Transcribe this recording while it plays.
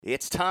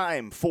It's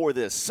time for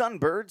the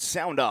Sunbird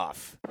Sound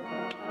Off.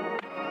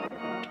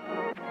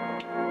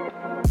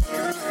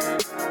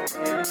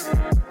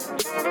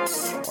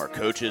 Our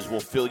coaches will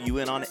fill you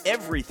in on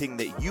everything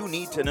that you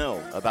need to know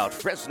about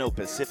Fresno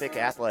Pacific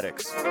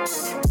athletics.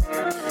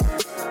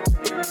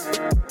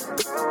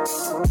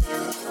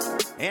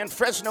 And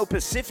Fresno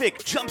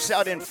Pacific jumps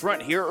out in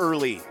front here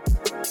early.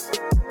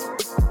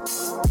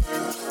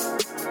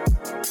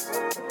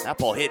 That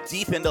ball hit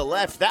deep into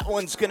left. That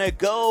one's going to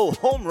go.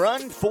 Home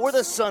run for the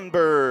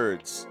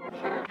Sunbirds.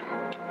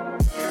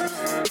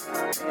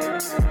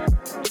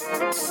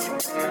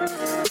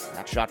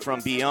 That shot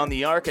from beyond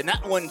the arc, and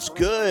that one's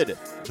good.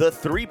 The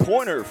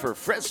three-pointer for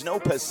Fresno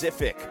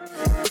Pacific.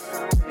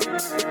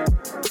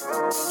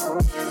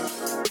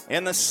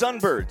 And the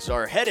Sunbirds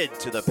are headed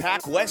to the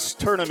Pac West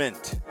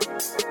tournament.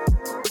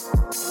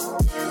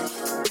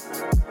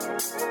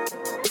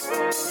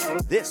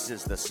 This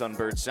is the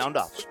Sunbird Sound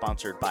Off,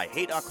 sponsored by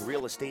Haydock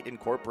Real Estate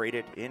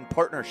Incorporated in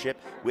partnership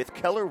with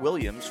Keller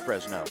Williams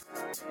Fresno.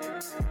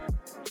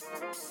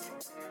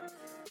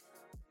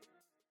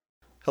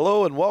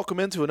 Hello and welcome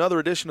into another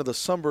edition of the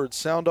Sunbird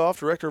Sound Off.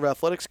 Director of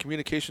Athletics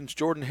Communications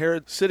Jordan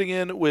Harrod sitting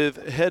in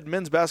with head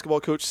men's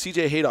basketball coach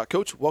CJ Haydock.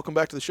 Coach, welcome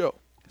back to the show.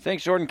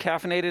 Thanks, Jordan.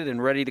 Caffeinated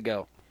and ready to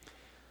go.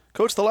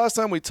 Coach, the last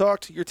time we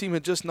talked, your team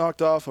had just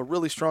knocked off a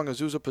really strong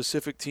Azusa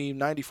Pacific team,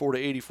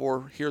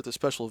 94-84, here at the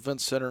Special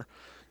Events Center.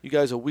 You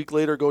guys, a week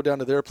later, go down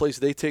to their place.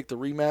 They take the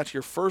rematch.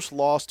 Your first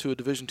loss to a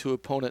Division II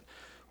opponent.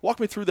 Walk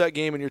me through that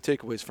game and your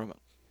takeaways from it.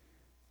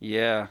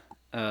 Yeah,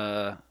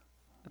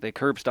 they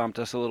curb stomped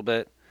us a little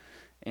bit.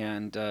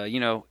 And,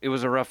 it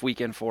was a rough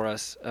weekend for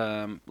us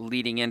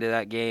leading into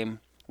that game.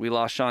 We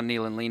lost Sean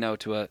Nealon-Lino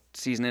to a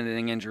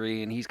season-ending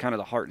injury, and he's kind of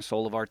the heart and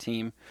soul of our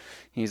team.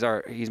 He's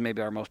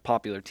maybe our most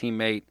popular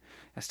teammate,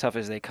 as tough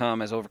as they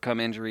come, has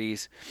overcome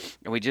injuries.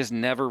 And we just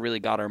never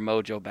really got our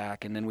mojo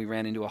back. And then we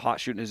ran into a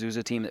hot shooting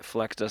Azusa team that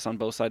flexed us on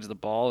both sides of the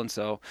ball. And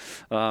so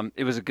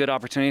it was a good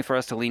opportunity for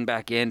us to lean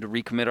back in, to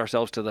recommit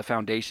ourselves to the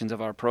foundations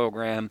of our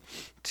program,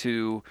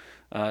 to,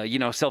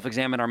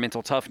 self-examine our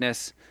mental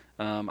toughness.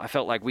 I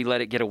felt like we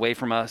let it get away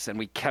from us, and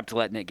we kept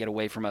letting it get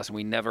away from us, and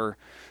we never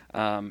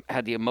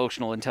had the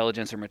emotional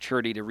intelligence or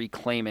maturity to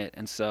reclaim it.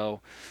 And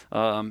so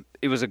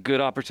it was a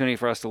good opportunity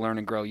for us to learn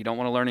and grow. You don't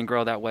want to learn and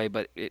grow that way,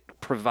 but it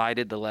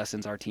provided the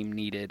lessons our team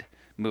needed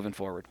moving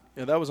forward.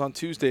 Yeah, that was on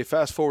Tuesday.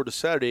 Fast forward to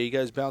Saturday. You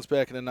guys bounce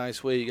back in a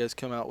nice way. You guys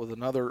come out with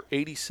another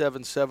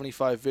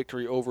 87-75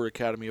 victory over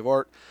Academy of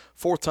Art.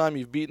 Fourth time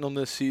you've beaten them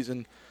this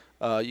season.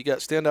 You got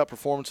standout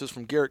performances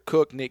from Garrett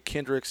Cook, Nate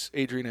Kendricks,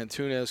 Adrian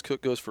Antunes.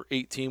 Cook goes for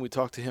 18. We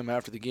talked to him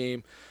after the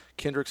game.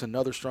 Kendricks,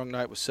 another strong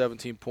night with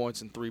 17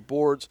 points and 3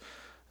 boards.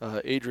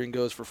 Adrian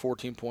goes for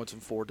 14 points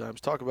and 4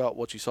 dimes. Talk about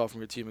what you saw from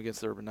your team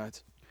against the Urban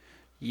Knights.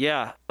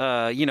 Yeah,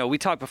 we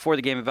talked before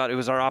the game about it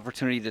was our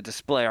opportunity to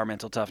display our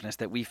mental toughness,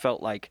 that we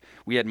felt like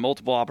we had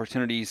multiple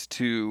opportunities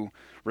to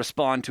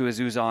respond to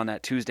Azusa on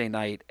that Tuesday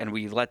night, and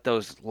we let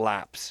those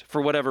lapse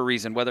for whatever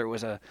reason, whether it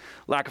was a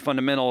lack of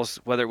fundamentals,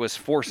 whether it was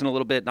forcing a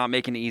little bit, not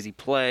making an easy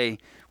play,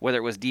 whether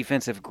it was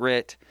defensive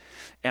grit.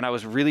 And I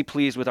was really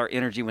pleased with our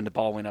energy when the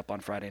ball went up on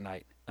Friday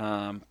night,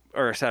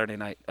 or Saturday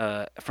night.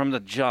 From the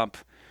jump,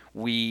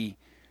 we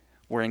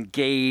were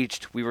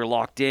engaged, we were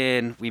locked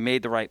in, we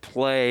made the right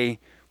play.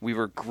 We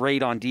were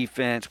great on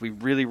defense. We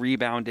really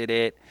rebounded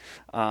it.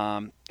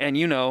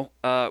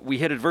 We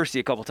hit adversity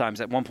a couple times.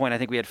 At one point, I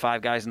think we had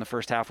 5 guys in the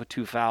first half with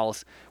 2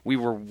 fouls. We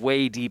were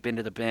way deep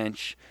into the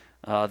bench.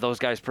 Those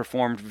guys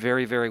performed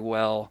very, very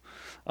well.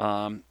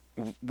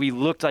 We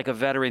looked like a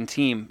veteran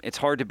team. It's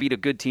hard to beat a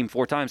good team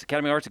 4 times.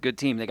 Academy of Art's a good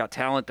team. They got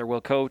talent. They're well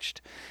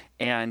coached.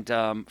 And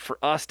for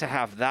us to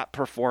have that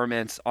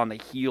performance on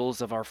the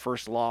heels of our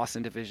first loss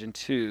in Division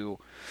II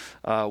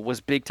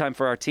was big time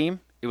for our team.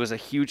 It was a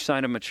huge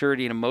sign of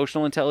maturity and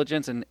emotional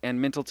intelligence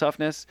and mental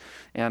toughness,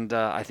 and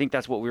I think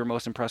that's what we were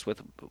most impressed with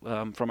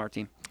from our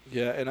team.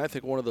 Yeah, and I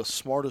think one of the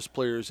smartest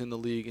players in the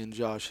league in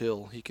Josh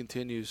Hill. He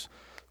continues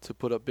to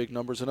put up big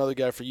numbers. Another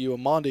guy for you,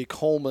 Amande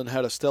Coleman,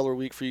 had a stellar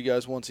week for you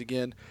guys once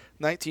again.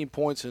 19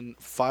 points and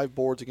 5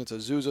 boards against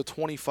Azusa,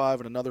 25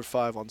 and another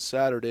 5 on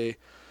Saturday.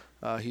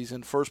 He's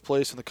in first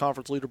place in the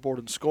conference leaderboard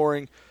in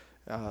scoring.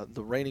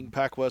 The reigning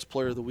Pac West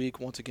Player of the Week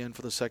once again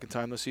for the second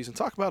time this season.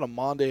 Talk about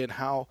Amande and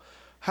how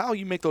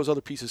you make those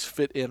other pieces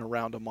fit in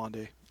around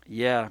Amande.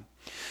 Yeah.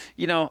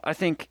 I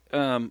think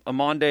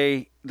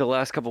Amande the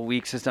last couple of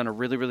weeks has done a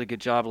really, really good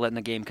job of letting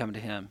the game come to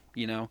him.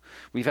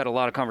 We've had a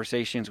lot of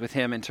conversations with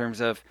him in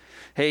terms of,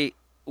 hey,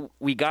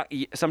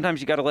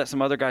 sometimes you got to let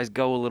some other guys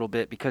go a little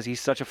bit because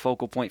he's such a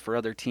focal point for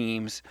other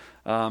teams.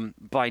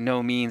 By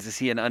no means is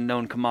he an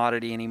unknown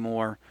commodity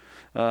anymore.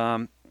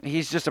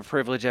 He's just a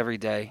privilege every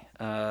day.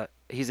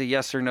 He's a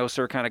yes sir, no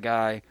sir kind of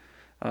guy.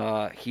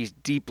 He's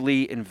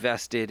deeply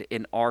invested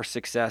in our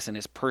success and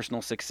his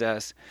personal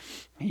success.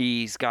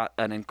 He's got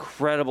an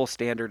incredible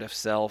standard of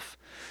self.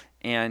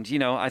 And,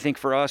 I think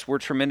for us, we're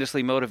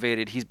tremendously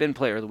motivated. He's been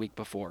Player of the Week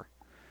before.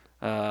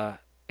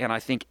 And I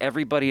think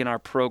everybody in our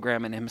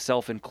program, and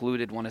himself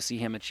included, want to see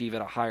him achieve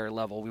at a higher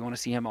level. We want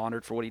to see him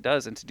honored for what he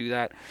does. And to do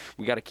that,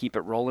 we got to keep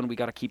it rolling. We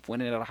got to keep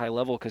winning at a high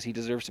level because he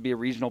deserves to be a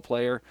regional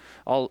player,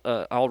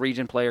 all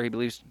region player. He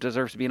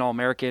deserves to be an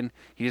All-American.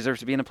 He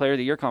deserves to be in a Player of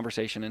the Year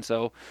conversation. And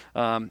so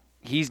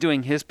he's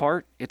doing his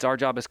part. It's our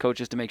job as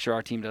coaches to make sure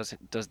our team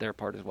does their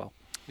part as well.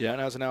 Yeah,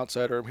 and as an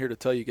outsider, I'm here to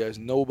tell you guys,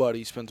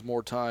 nobody spends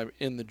more time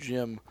in the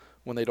gym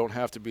when they don't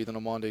have to be than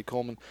Amande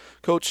Coleman.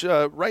 Coach,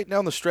 right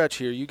down the stretch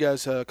here, you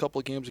guys a couple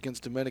of games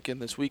against Dominican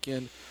this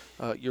weekend.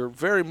 You're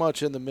very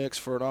much in the mix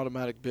for an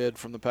automatic bid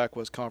from the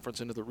Pac-West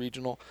Conference into the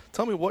regional.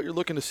 Tell me what you're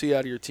looking to see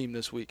out of your team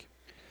this week.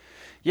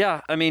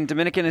 Yeah, I mean,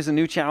 Dominican is a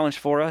new challenge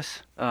for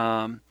us.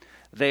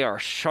 They are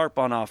sharp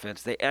on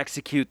offense. They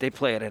execute. They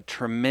play at a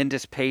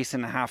tremendous pace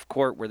in the half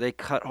court where they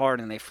cut hard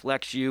and they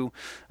flex you.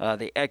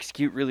 They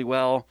execute really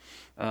well.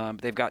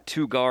 They've got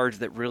two guards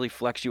that really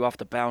flex you off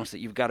the bounce that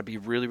you've got to be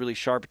really, really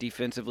sharp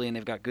defensively, and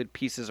they've got good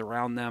pieces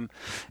around them.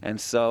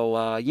 And so,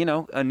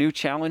 a new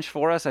challenge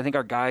for us. I think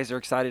our guys are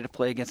excited to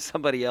play against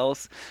somebody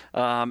else.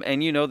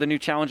 And, the new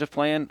challenge of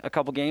playing a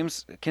couple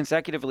games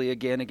consecutively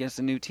again against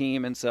a new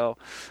team. And so,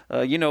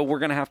 we're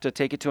going to have to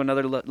take it to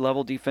another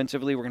level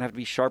defensively. We're going to have to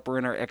be sharper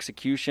in our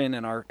execution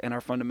and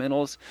our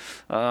fundamentals,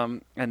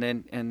 and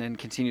then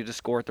continue to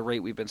score at the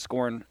rate we've been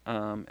scoring.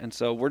 And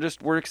so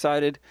we're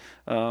excited.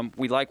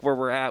 We like where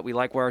we're at. We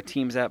like where our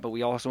team's at, but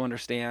we also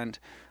understand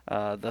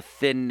the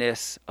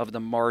thinness of the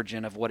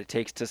margin of what it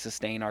takes to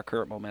sustain our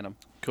current momentum.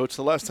 Coach,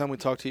 the last time we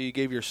talked to you, you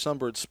gave your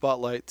Sunbird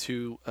spotlight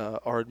to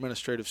our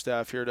administrative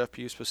staff here at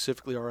FPU,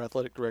 specifically our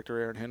athletic director,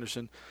 Aaron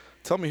Henderson.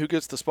 Tell me who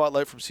gets the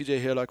spotlight from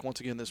CJ Haydock once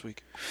again this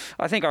week.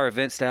 I think our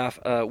event staff,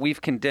 we've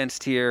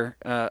condensed here,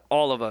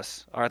 all of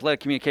us, our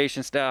athletic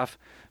communication staff,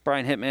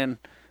 Brian Hittman,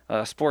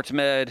 sports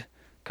med,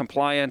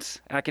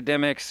 compliance,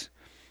 academics.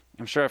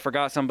 I'm sure I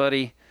forgot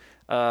somebody.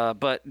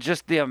 But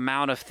just the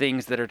amount of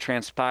things that are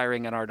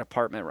transpiring in our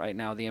department right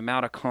now, the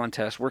amount of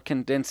contests, we're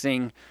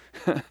condensing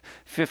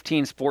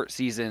 15 sports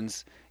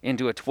seasons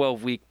into a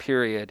 12-week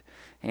period.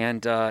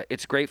 And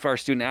it's great for our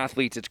student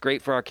athletes. It's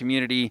great for our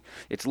community.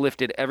 It's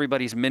lifted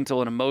everybody's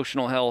mental and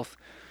emotional health.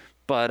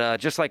 But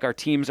just like our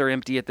teams are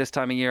empty at this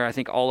time of year, I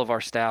think all of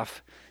our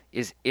staff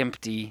is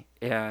empty.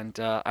 And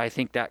I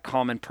think that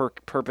common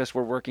purpose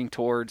we're working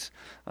towards,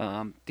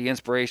 the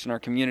inspiration our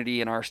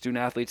community and our student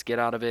athletes get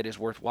out of it is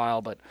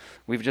worthwhile. But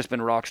we've just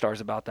been rock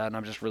stars about that, and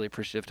I'm just really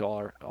appreciative to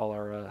all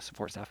our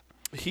support staff.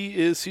 He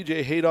is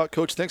CJ Haydock.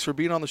 Coach, thanks for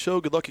being on the show.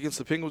 Good luck against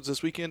the Penguins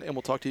this weekend, and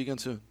we'll talk to you again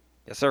soon.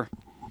 Yes, sir.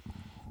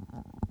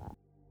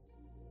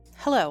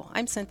 Hello,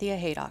 I'm Cynthia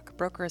Haydock,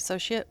 broker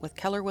associate with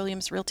Keller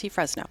Williams Realty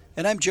Fresno.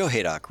 And I'm Joe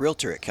Haydock,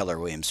 realtor at Keller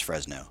Williams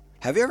Fresno.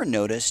 Have you ever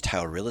noticed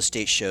how real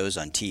estate shows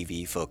on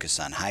TV focus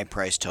on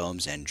high-priced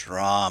homes and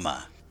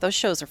drama? Those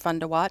shows are fun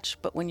to watch,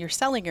 but when you're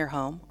selling your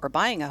home or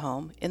buying a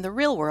home, in the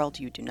real world,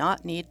 you do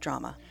not need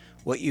drama.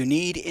 What you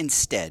need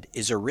instead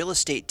is a real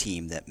estate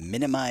team that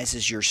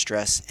minimizes your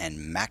stress and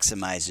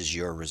maximizes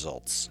your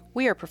results.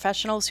 We are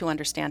professionals who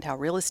understand how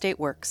real estate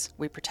works.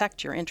 We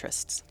protect your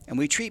interests. And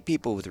we treat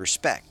people with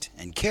respect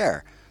and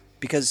care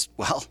because,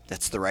 well,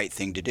 that's the right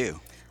thing to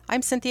do.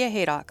 I'm Cynthia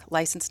Haydock,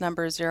 license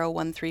number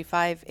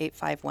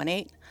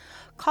 01358518.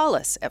 Call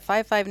us at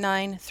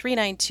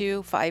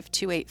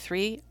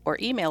 559-392-5283 or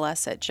email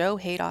us at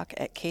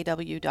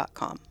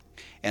joehaydock@kw.com.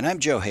 And I'm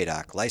Joe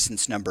Haydock,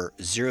 license number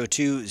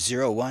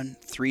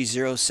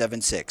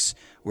 02013076.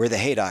 We're the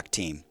Haydock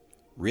team.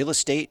 Real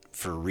estate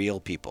for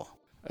real people.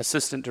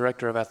 Assistant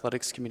Director of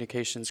Athletics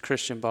Communications,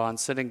 Christian Bond,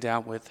 sitting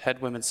down with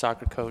head women's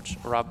soccer coach,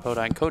 Rob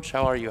Bodine. Coach,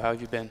 how are you? How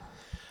have you been?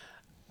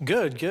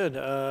 Good.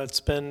 It's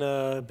been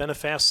a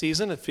fast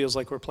season. It feels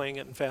like we're playing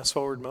it in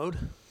fast-forward mode.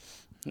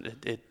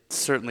 It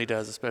certainly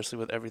does, especially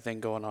with everything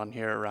going on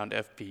here around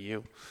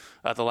FPU.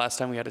 The last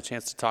time we had a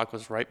chance to talk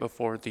was right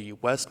before the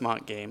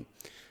Westmont game.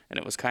 And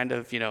it was kind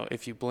of,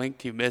 if you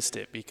blinked, you missed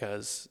it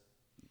because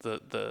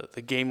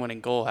the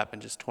game-winning goal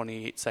happened just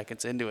 28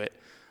 seconds into it.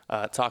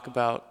 Talk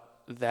about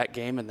that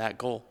game and that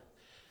goal.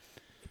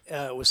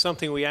 It was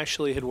something we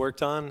actually had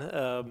worked on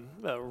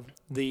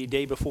the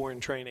day before in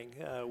training.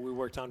 We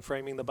worked on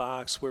framing the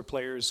box where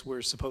players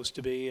were supposed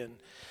to be and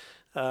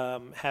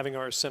having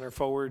our center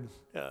forward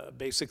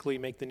basically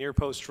make the near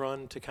post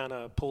run to kind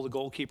of pull the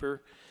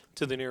goalkeeper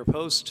to the near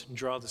post,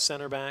 draw the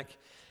center back.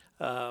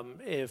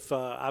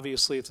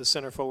 Obviously if the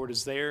center forward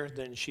is there,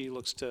 then she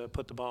looks to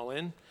put the ball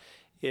in.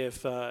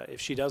 If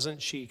she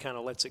doesn't, she kind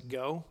of lets it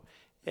go.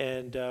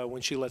 And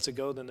when she lets it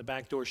go, then the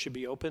back door should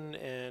be open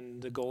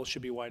and the goal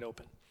should be wide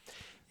open.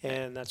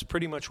 And that's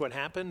pretty much what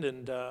happened.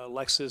 And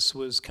Alexis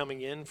was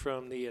coming in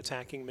from the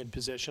attacking mid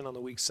position on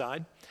the weak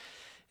side.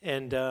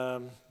 And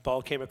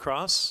ball came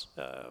across.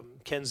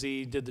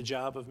 Kenzie did the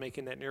job of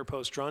making that near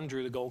post run,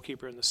 drew the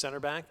goalkeeper and the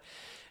center back.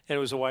 And it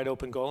was a wide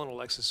open goal, and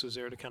Alexis was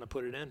there to kind of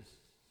put it in.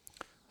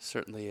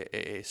 Certainly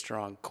a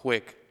strong,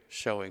 quick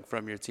showing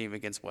from your team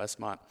against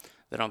Westmont.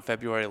 Then on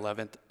February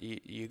 11th,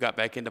 you got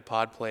back into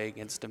pod play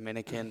against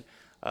Dominican.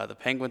 The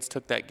Penguins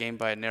took that game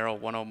by a narrow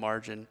 1-0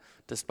 margin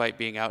despite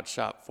being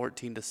outshot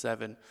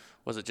 14-7.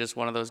 Was it just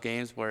one of those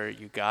games where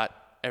you got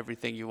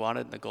everything you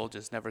wanted and the goal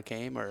just never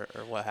came, or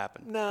what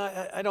happened?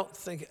 No, I don't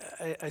think.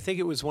 I think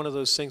it was one of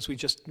those things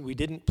we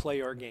didn't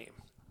play our game.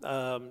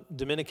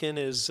 Dominican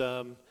is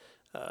a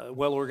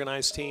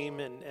well-organized team,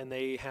 and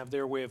they have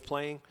their way of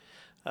playing.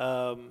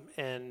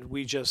 And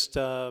we just,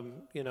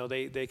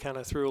 they kind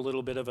of threw a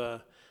little bit of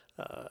a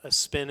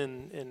spin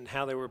in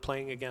how they were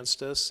playing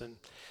against us. And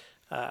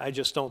I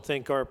just don't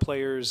think our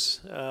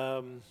players,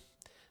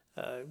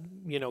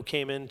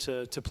 came in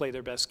to play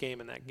their best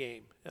game in that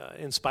game.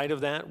 In spite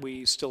of that,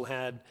 we still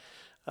had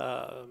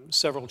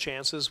several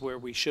chances where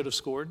we should have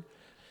scored.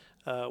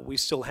 We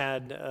still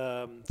had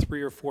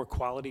 3 or 4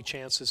 quality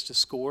chances to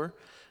score,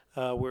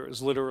 where it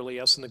was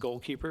literally us and the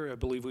goalkeeper. I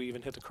believe we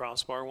even hit the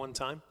crossbar one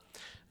time.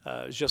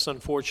 It was just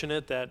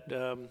unfortunate that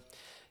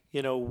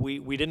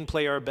we didn't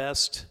play our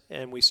best,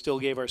 and we still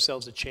gave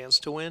ourselves a chance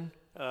to win.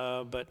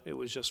 But it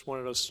was just one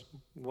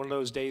of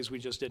those days we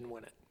just didn't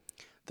win it.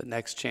 The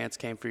next chance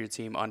came for your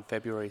team on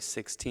February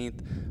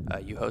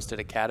 16th. You hosted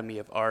Academy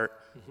of Art.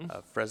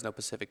 Fresno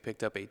Pacific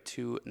picked up a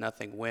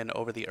 2-0 win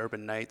over the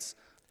Urban Knights.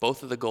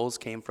 Both of the goals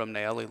came from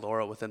Nayeli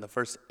Laura within the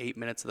first 8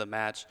 minutes of the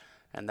match,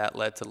 and that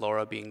led to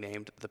Laura being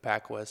named the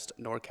PacWest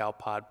NorCal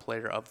Pod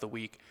Player of the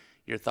Week.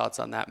 Your thoughts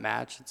on that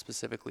match, and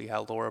specifically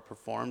how Laura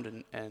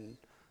performed and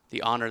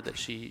the honor that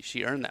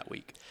she earned that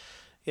week?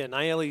 Yeah,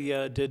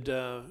 Nayeli did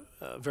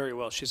very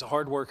well. She's a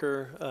hard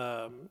worker,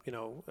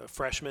 a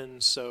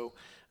freshman, so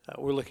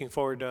we're looking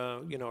forward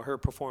to, her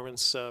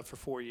performance for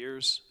 4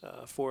 years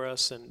for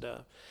us. And,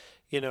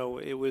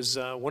 it was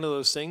one of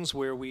those things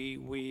where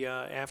we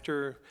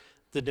after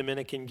the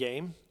Dominican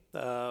game,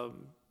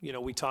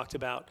 we talked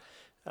about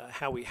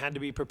how we had to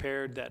be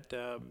prepared,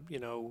 that,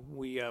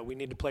 we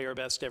need to play our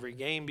best every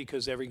game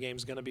because every game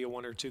is going to be a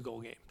 1 or 2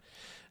 goal game.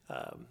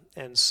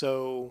 And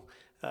so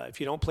if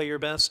you don't play your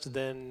best,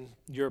 then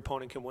your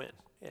opponent can win.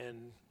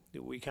 And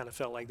we kind of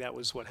felt like that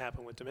was what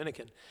happened with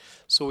Dominican.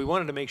 So we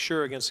wanted to make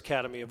sure against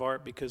Academy of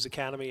Art, because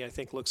Academy, I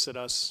think, looks at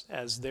us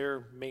as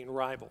their main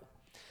rival.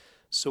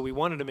 So we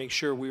wanted to make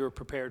sure we were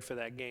prepared for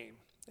that game.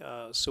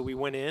 So we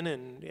went in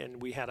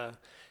and we had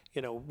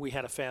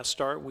a fast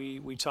start.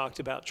 We talked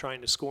about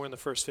trying to score in the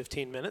first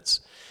 15 minutes.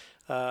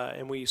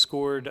 And we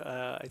scored,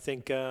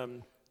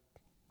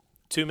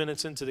 2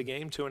 minutes into the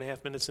game,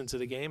 2.5 minutes into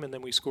the game, and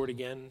then we scored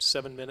again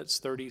 7 minutes,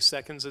 30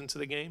 seconds into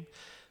the game,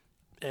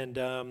 and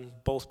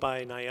both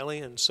by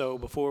Nayeli. And so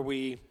before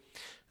we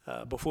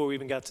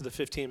even got to the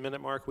 15-minute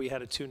mark, we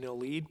had a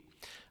 2-0 lead.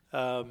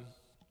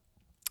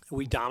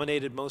 We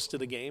dominated most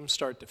of the game,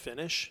 start to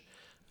finish,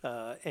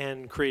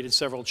 and created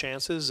several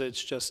chances.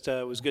 It's just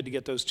it was good to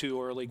get those 2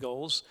 early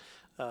goals.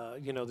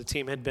 The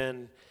team had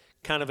been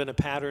kind of in a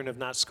pattern of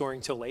not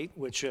scoring till late,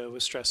 which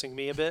was stressing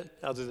me a bit,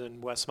 other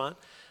than Westmont.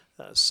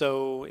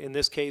 So in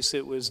this case,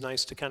 it was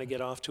nice to kind of get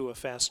off to a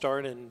fast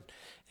start and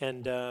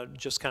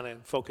just kind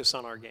of focus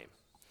on our game.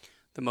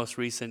 The most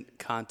recent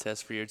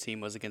contest for your team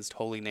was against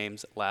Holy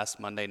Names last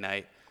Monday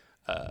night.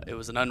 It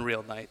was an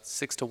unreal night.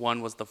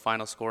 6-1 was the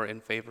final score in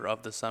favor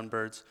of the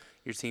Sunbirds.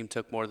 Your team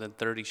took more than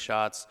 30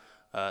 shots.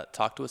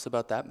 Talk to us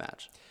about that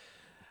match.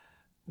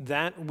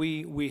 That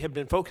we had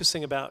been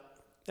focusing about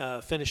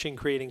finishing,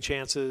 creating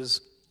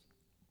chances.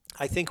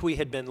 I think we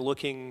had been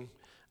looking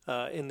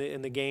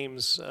in the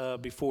games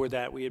before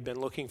that, we had been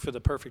looking for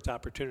the perfect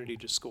opportunity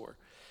to score,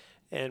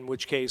 in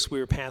which case we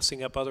were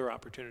passing up other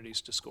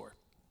opportunities to score.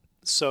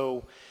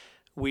 So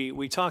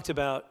we talked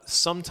about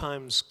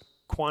sometimes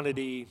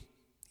quantity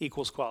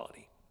equals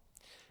quality.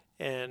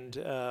 And,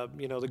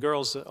 the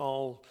girls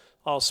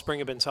all spring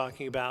have been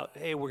talking about,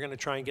 hey, we're going to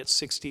try and get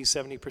 60,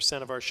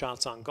 70% of our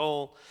shots on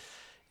goal.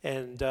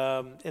 And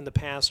in the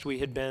past, we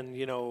had been,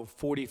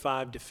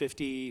 45 to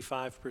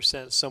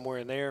 55%, somewhere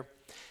in there.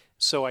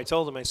 So I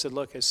told them, I said,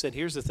 look,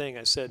 here's the thing.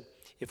 I said,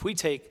 if we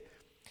take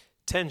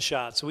 10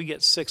 shots, we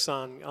get 6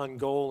 on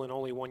goal and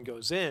only 1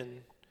 goes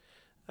in.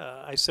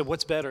 I said,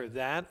 what's better,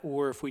 that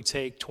or if we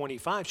take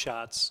 25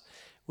 shots,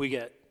 we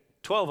get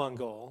 12 on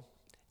goal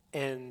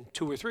and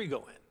 2 or 3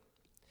 go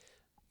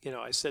in.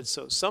 I said,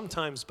 so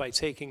sometimes by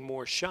taking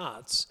more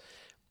shots,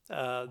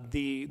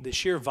 the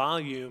sheer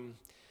volume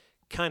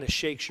kind of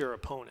shakes your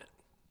opponent.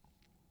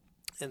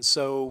 And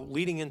so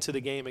leading into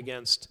the game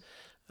against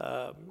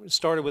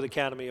started with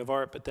Academy of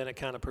Art, but then it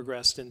kind of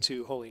progressed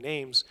into Holy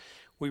Names.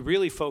 We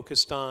really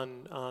focused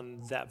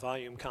on that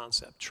volume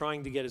concept,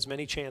 trying to get as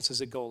many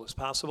chances at goal as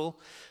possible,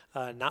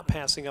 not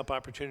passing up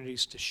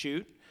opportunities to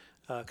shoot,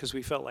 because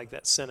we felt like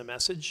that sent a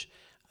message.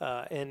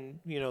 And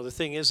the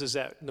thing is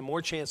that the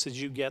more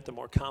chances you get, the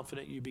more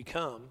confident you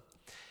become.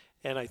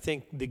 And I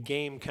think the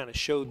game kind of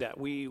showed that.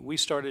 We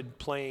started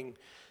playing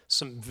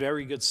some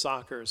very good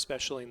soccer,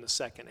 especially in the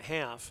second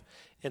half,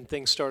 and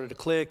things started to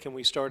click, and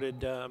we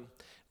started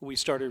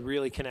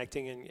really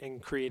connecting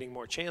and creating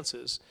more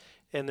chances.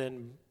 And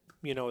then,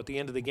 at the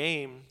end of the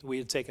game, we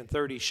had taken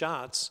 30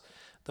 shots.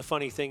 The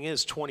funny thing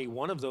is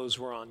 21 of those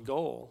were on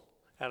goal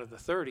out of the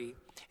 30,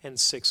 and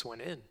 6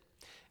 went in.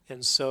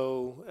 And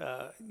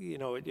so,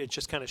 it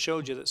just kind of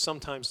showed you that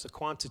sometimes the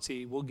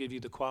quantity will give you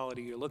the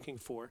quality you're looking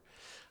for,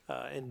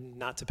 and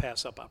not to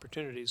pass up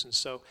opportunities. And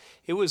so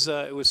it was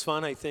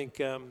fun. I think,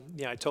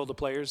 I told the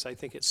players, I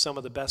think it's some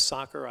of the best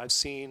soccer I've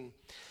seen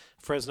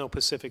Fresno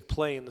Pacific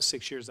play in the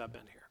 6 years I've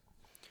been here.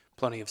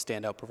 Plenty of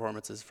standout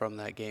performances from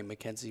that game.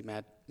 Mackenzie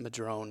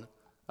Madrone,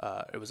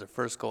 it was her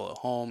first goal at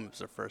home. It was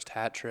her first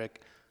hat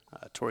trick.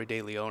 Tori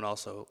De Leon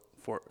also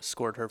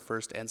scored her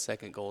first and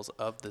second goals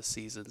of the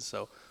season.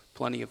 So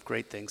plenty of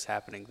great things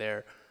happening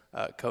there.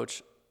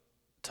 Coach,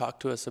 talk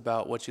to us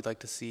about what you'd like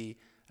to see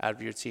out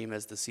of your team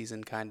as the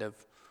season kind of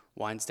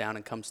winds down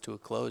and comes to a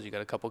close. You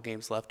got a couple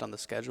games left on the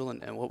schedule,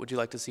 and what would you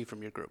like to see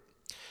from your group?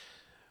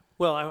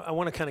 Well, I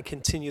want to kind of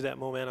continue that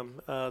momentum.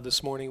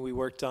 This morning we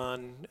worked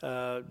on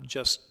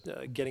just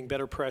getting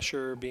better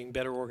pressure, being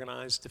better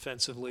organized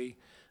defensively,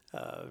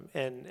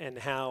 and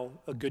how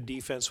a good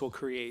defense will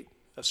create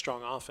a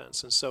strong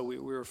offense. And so we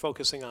were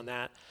focusing on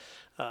that.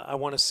 I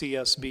want to see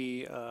us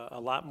be a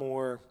lot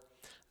more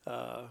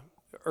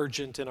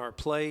urgent in our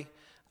play,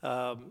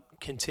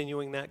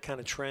 continuing that kind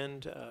of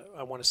trend.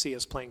 I want to see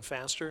us playing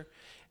faster,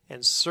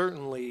 and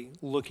certainly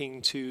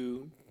looking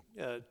to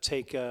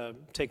take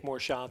more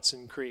shots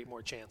and create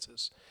more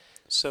chances.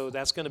 So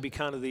that's going to be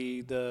kind of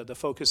the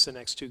focus the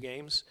next two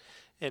games,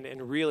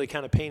 and really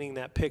kind of painting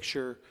that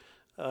picture,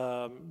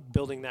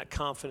 building that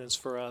confidence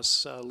for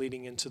us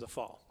leading into the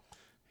fall.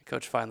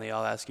 Coach, finally,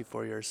 I'll ask you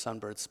for your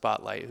Sunbird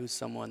spotlight. Who's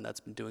someone that's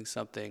been doing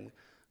something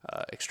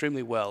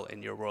extremely well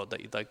in your world that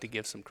you'd like to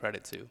give some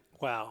credit to?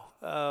 Wow.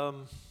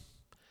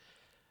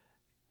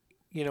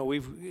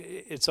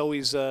 It's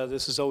always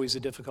this is always a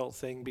difficult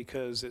thing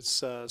because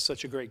it's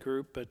such a great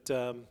group. But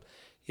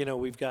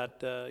we've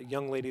got a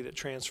young lady that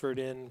transferred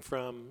in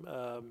from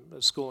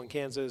a school in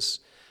Kansas,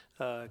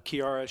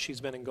 Kiara.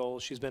 She's been in goal.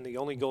 She's been the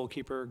only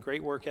goalkeeper.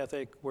 Great work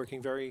ethic,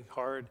 working very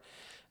hard,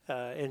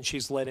 and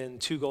she's let in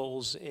 2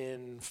 goals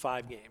in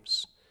 5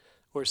 games,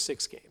 or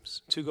 6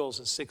 games. 2 goals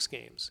in 6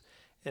 games,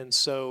 and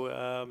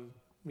so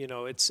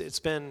it's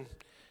been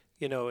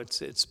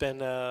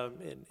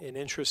an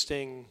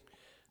interesting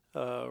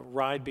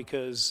ride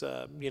because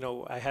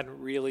I hadn't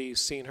really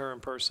seen her in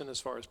person as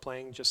far as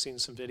playing, just seen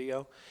some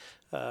video.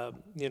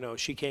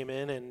 She came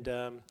in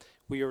and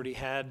we already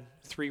had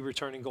 3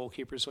 returning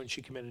goalkeepers when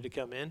she committed to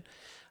come in,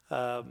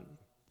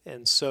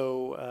 and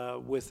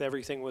so with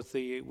everything with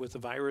the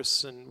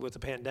virus and with the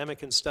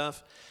pandemic and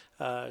stuff,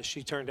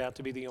 she turned out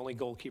to be the only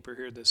goalkeeper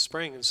here this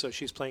spring, and so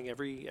she's playing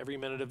every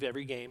minute of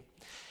every game.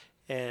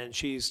 And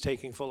she's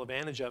taking full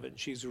advantage of it. And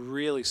she's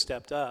really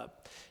stepped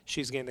up.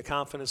 She's gained the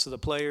confidence of the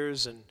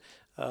players, and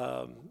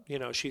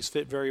she's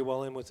fit very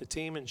well in with the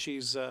team. And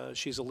she's a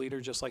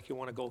leader, just like you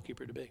want a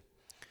goalkeeper to be.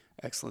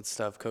 Excellent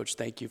stuff, Coach.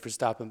 Thank you for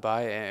stopping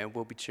by, and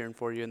we'll be cheering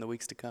for you in the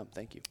weeks to come.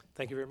 Thank you.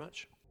 Thank you very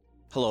much.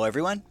 Hello,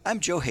 everyone. I'm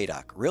Joe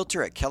Haydock,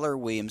 Realtor at Keller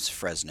Williams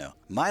Fresno.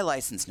 My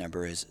license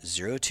number is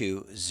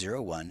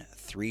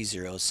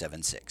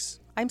 02013076.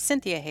 I'm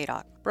Cynthia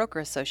Haydock, broker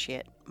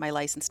associate. My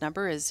license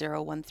number is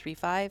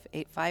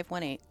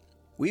 01358518.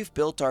 We've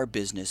built our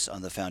business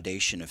on the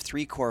foundation of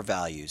 3 core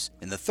values,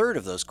 and the third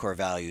of those core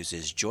values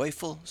is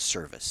joyful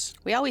service.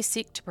 We always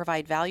seek to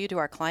provide value to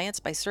our clients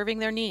by serving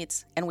their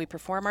needs, and we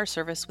perform our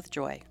service with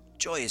joy.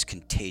 Joy is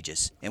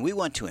contagious, and we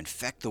want to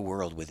infect the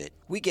world with it.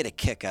 We get a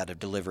kick out of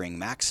delivering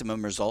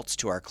maximum results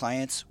to our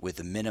clients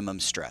with minimum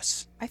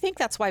stress. I think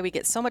that's why we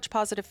get so much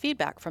positive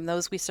feedback from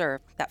those we serve.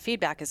 That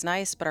feedback is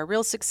nice, but our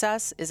real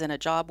success is in a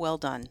job well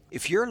done.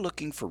 If you're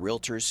looking for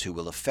realtors who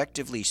will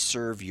effectively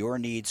serve your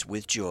needs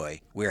with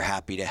joy, we're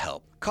happy to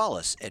help. Call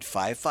us at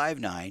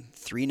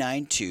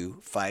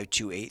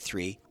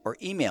 559-392-5283 or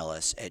email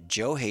us at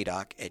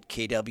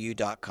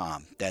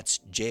joehaydock@kw.com. That's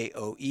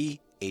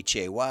JOEHAYDOCK@kw.com.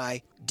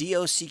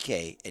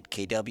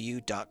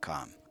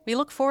 We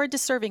look forward to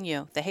serving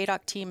you. The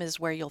Haydock team is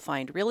where you'll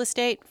find real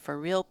estate for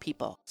real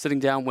people. Sitting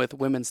down with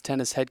women's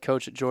tennis head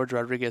coach George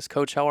Rodriguez.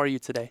 Coach, how are you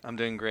today? I'm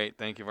doing great.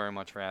 Thank you very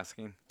much for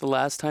asking. The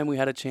last time we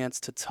had a chance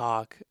to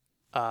talk,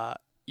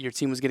 your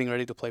team was getting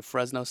ready to play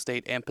Fresno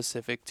State and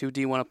Pacific, 2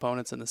 D1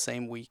 opponents in the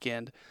same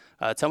weekend.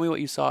 Tell me what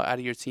you saw out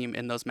of your team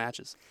in those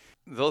matches.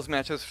 Those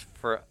matches,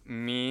 for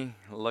me,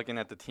 looking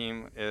at the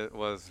team, it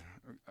was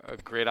a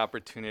great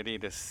opportunity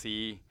to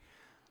see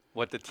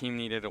what the team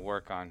needed to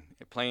work on.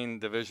 Playing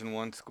Division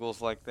I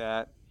schools like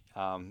that,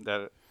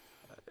 that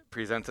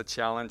presents a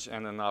challenge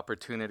and an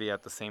opportunity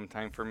at the same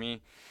time for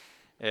me.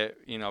 It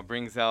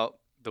brings out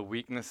the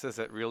weaknesses.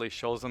 It really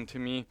shows them to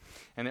me,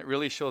 and it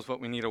really shows what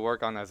we need to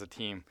work on as a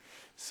team.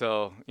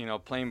 So,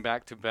 playing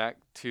back-to-back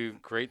 2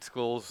 great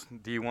schools,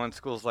 D1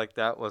 schools like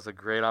that, was a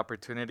great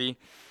opportunity.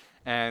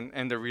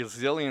 And the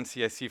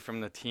resiliency I see from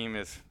the team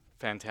is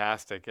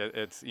fantastic.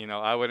 It's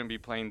I wouldn't be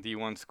playing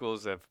D1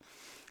 schools if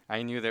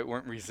I knew they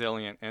weren't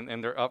resilient,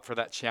 and they're up for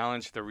that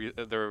challenge.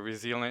 They're a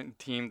resilient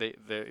team.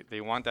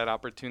 They want that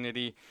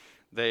opportunity.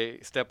 They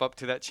step up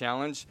to that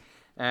challenge,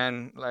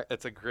 and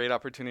it's a great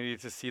opportunity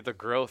to see the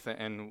growth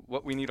and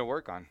what we need to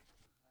work on.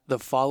 The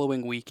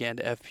following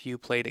weekend,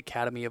 FPU played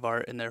Academy of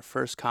Art in their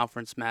first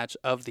conference match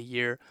of the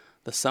year.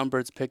 the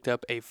Sunbirds picked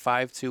up a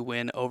 5-2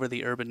 win over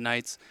the Urban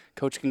Knights.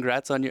 Coach,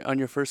 congrats on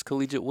your first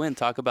collegiate win.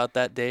 Talk about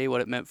that day,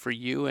 what it meant for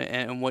you,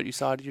 and what you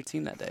saw to your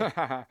team that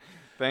day.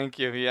 Thank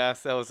you.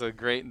 Yes, that was a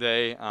great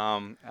day.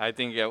 I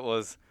think it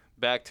was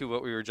back to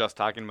what we were just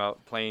talking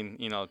about, playing,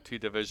 two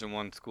Division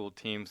I school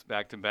teams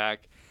back to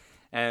back,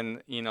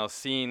 and,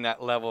 seeing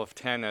that level of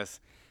tennis,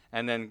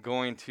 and then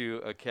going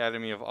to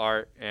Academy of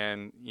Art,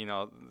 and,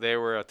 they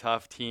were a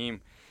tough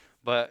team,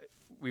 but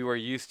we were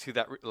used to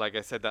that, like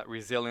I said, that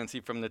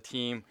resiliency from the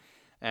team,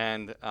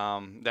 and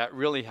that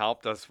really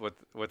helped us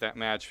with that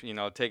match.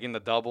 Taking the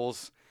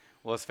doubles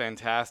was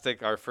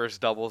fantastic. Our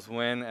first doubles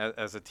win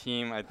as a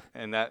team,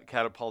 and that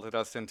catapulted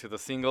us into the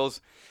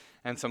singles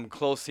and some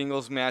close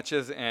singles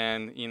matches,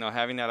 and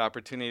having that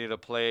opportunity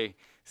to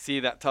see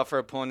that tougher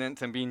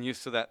opponent and being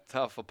used to that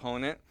tough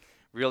opponent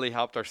really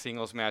helped our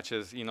singles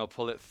matches,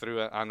 pull it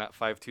through on that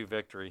 5-2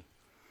 victory.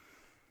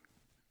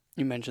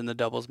 You mentioned the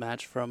doubles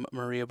match from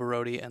Maria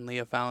Barodi and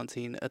Leah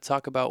Valentine.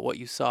 Talk about what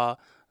you saw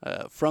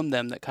from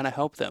them that kind of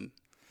helped them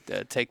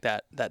take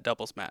that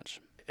doubles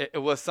match.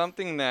 It was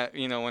something that,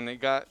 when they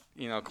got,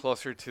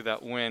 closer to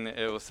that win,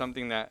 it was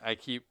something that I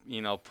keep,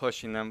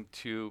 pushing them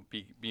to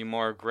be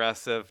more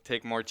aggressive,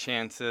 take more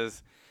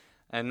chances,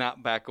 and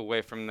not back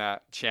away from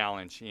that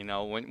challenge.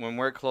 When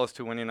we're close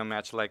to winning a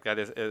match like that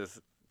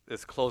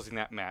is closing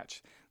that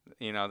match.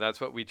 That's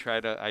what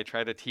I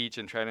try to teach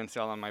and try to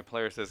instill on my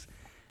players is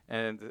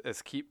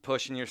keep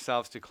pushing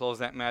yourselves to close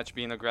that match,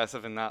 being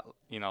aggressive and not,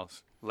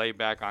 lay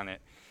back on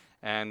it,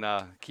 and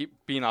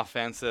keep being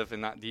offensive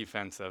and not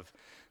defensive.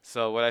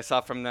 So what I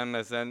saw from them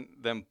is them,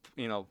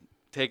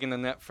 taking the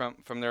net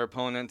from their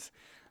opponents,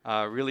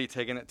 really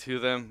taking it to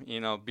them,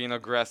 being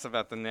aggressive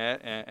at the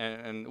net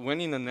and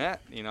winning the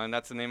net, and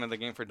that's the name of the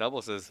game for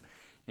doubles is,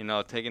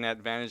 taking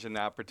advantage and the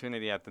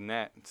opportunity at the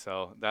net.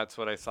 So that's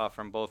what I saw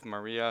from both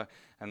Maria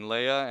and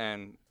Leah,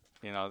 and,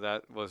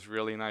 that was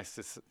really nice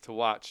to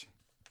watch.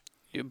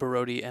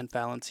 Barodi and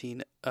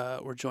Valentine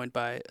were joined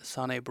by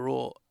Sane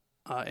Barul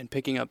in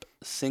picking up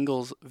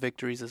singles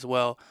victories as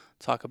well.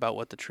 Talk about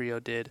what the trio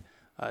did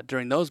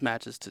during those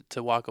matches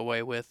to walk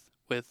away with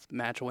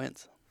match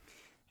wins.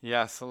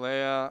 Yeah,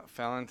 Leah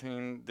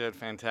Valentine did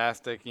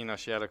fantastic.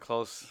 She had a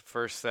close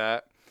first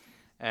set,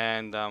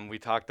 and we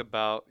talked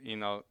about,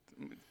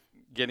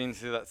 getting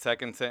to that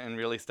second set and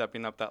really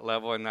stepping up that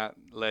level and not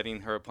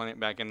letting her opponent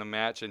back in the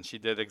match, and she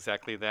did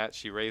exactly that.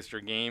 She raised her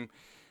game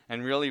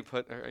and really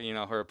put her,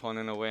 her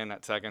opponent away in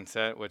that second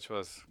set, which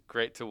was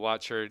great to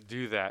watch her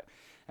do that.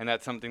 And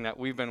that's something that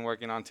we've been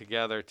working on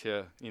together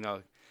to,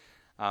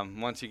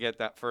 once you get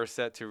that first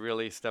set, to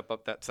really step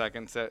up that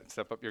second set,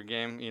 step up your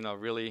game,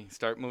 really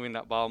start moving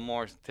that ball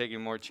more,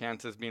 taking more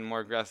chances, being more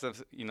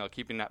aggressive,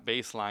 keeping that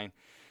baseline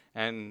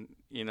and,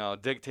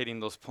 dictating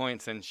those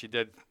points. And she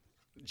did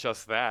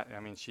just that. I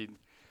mean, she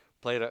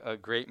played a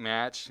great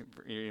match,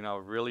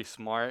 really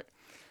smart.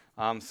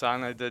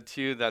 Sana did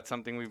too. That's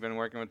something we've been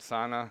working with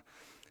Sana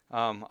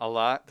a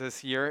lot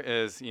this year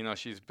is,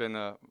 she's been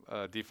a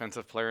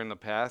defensive player in the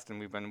past, and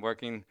we've been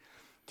working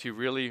to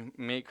really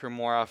make her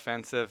more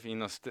offensive,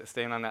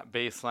 staying on that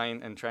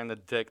baseline and trying to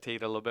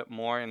dictate a little bit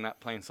more and not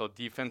playing so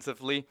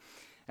defensively.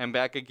 And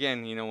back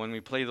again, when we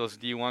play those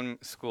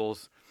D1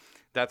 schools,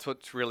 that's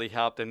what's really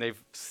helped, and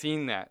they've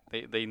seen that.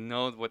 They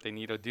know what they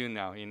need to do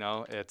now,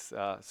 It's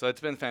so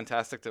it's been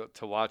fantastic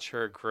to watch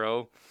her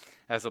grow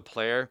as a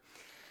player.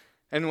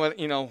 And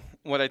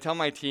what I tell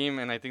my team,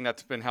 and I think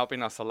that's been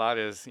helping us a lot,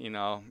 is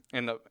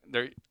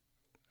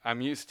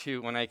I'm used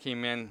to, when I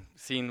came in,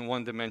 seeing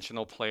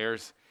one-dimensional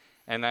players,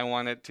 and I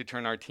wanted to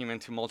turn our team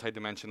into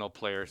multi-dimensional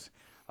players,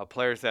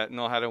 players that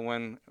know how to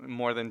win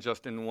more than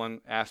just in one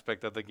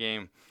aspect of the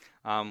game.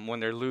 When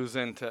they're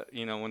losing,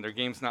 when their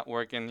game's not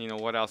working,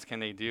 what else can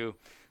they do?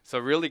 So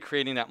really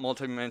creating that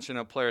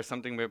multi-dimensional player is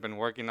something we've been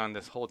working on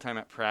this whole time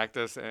at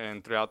practice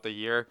and throughout the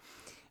year.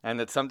 And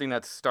it's something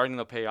that's starting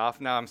to pay off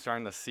now. I'm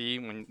starting to see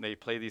when they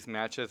play these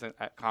matches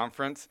at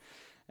conference.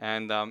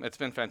 And it's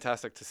been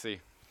fantastic to see.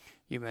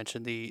 You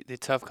mentioned the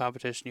tough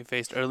competition you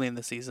faced early in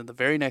the season. The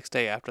very next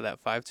day after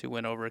that 5-2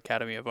 win over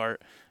Academy of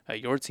Art,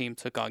 your team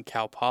took on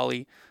Cal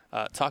Poly.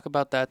 Talk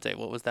about that day.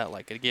 What was that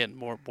like? Again,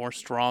 more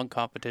strong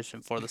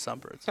competition for the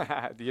Sunbirds.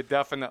 Yeah,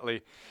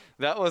 definitely.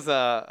 That was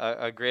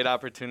a great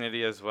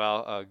opportunity as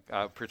well,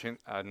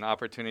 an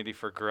opportunity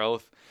for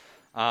growth.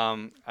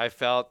 I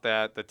felt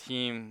that the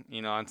team,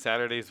 on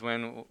Saturday's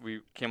win,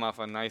 we came off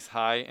a nice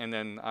high, and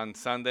then on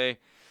Sunday,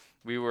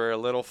 we were a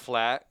little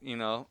flat,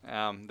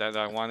 that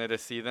I wanted to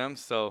see them.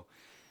 So,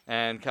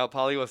 and Cal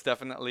Poly was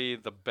definitely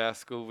the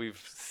best school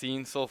we've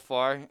seen so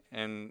far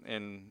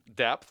in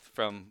depth,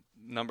 from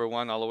number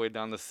 1 all the way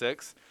down to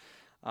 6.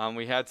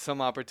 We had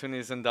some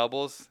opportunities in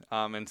doubles,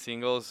 and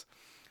singles.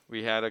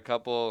 We had a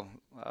couple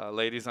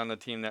ladies on the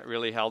team that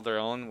really held their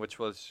own, which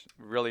was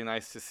really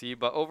nice to see.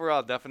 But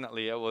overall,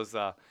 definitely, it was.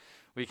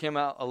 We came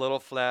out a little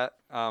flat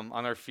on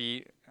our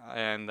feet,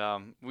 and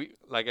we,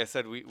 like I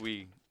said,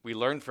 we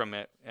learned from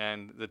it,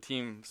 and the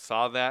team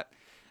saw that.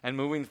 And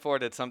moving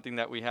forward, it's something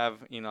that we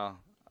have, in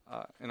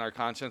our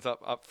conscience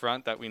up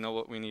front, that we know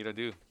what we need to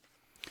do.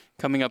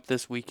 Coming up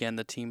this weekend,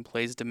 the team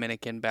plays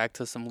Dominican, back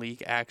to some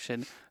league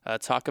action.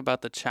 Talk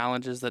about the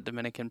challenges that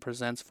Dominican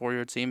presents for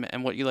your team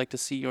and what you like to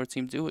see your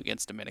team do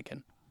against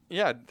Dominican.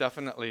 Yeah,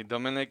 definitely.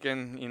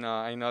 Dominican,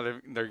 I know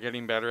they're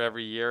getting better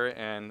every year,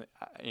 and,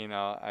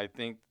 I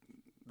think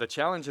the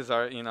challenges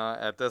are,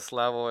 at this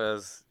level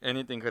is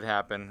anything could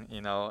happen,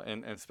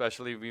 and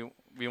especially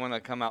we want to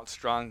come out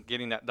strong,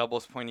 getting that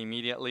doubles point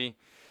immediately.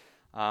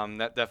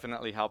 That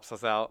definitely helps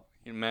us out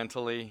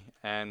mentally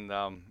and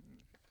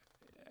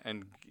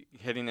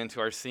hitting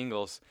into our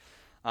singles.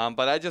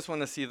 But I just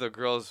want to see the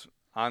girls,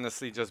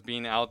 honestly, just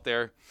being out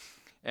there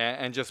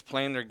and just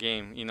playing their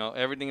game.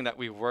 Everything that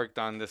we've worked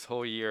on this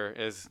whole year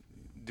is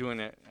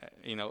doing it,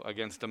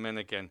 against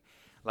Dominican.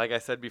 Like I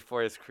said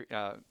before, is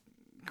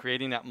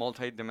creating that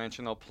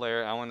multi-dimensional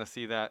player. I want to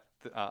see that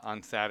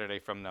on Saturday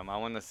from them. I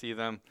want to see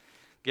them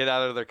get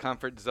out of their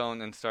comfort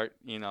zone and start,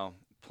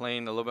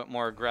 playing a little bit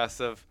more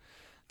aggressive,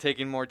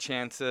 taking more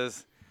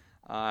chances.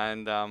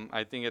 And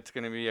I think it's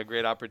going to be a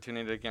great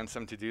opportunity against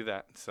them to do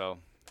that. So,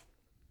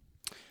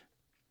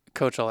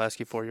 Coach, I'll ask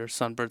you for your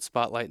Sunbird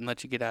spotlight and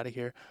let you get out of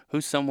here.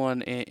 Who's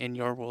someone in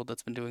your world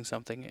that's been doing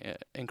something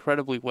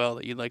incredibly well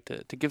that you'd like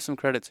to give some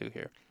credit to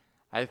here?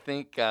 I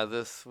think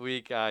this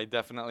week I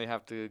definitely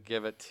have to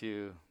give it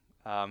to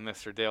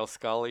Mr. Dale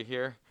Scully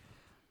here.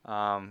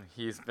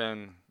 He's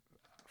been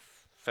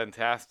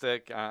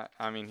fantastic.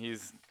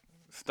 He's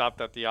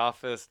stopped at the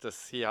office to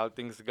see how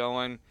things are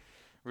going.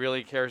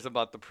 Really cares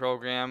about the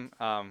program.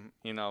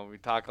 We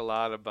talk a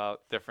lot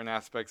about different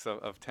aspects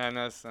of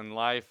tennis and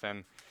life,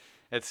 and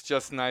it's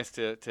just nice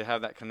to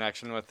have that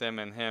connection with him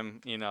and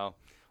him,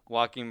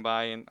 walking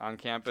by on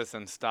campus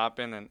and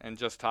stopping and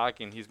just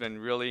talking. He's been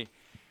really,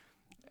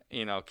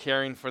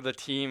 caring for the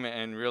team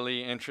and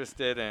really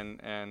interested,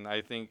 and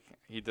I think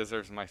he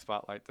deserves my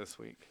spotlight this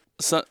week.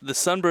 So the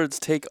Sunbirds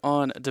take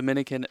on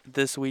Dominican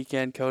this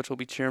weekend. Coach, we'll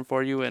be cheering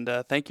for you, and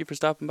thank you for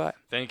stopping by.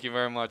 Thank you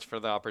very much for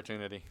the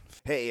opportunity.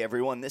 Hey,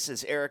 everyone. This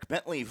is Eric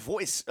Bentley,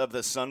 voice of the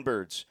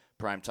Sunbirds.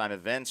 Primetime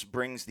Events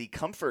brings the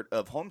comfort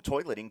of home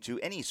toileting to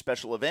any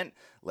special event.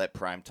 Let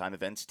Primetime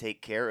Events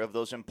take care of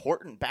those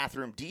important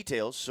bathroom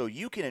details so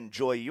you can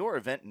enjoy your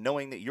event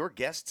knowing that your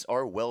guests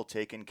are well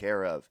taken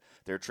care of.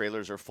 Their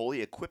trailers are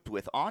fully equipped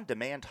with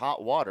on-demand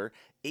hot water,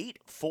 8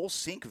 full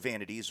sink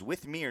vanities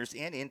with mirrors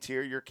and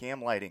interior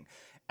cam lighting.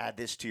 Add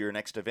this to your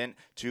next event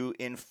to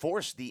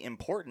enforce the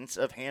importance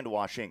of hand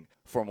washing.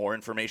 For more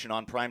information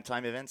on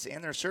Primetime Events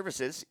and their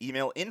services,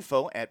 email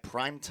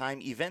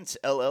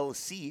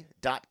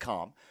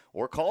info@primetimeeventsllc.com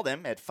or call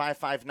them at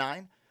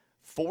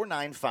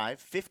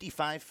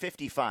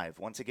 559-495-5555.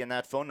 Once again,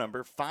 that phone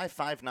number,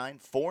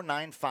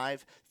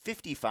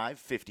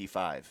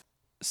 559-495-5555.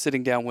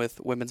 Sitting down with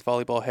women's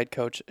volleyball head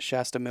coach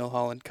Shasta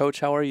Milholland. Coach,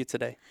 how are you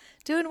today?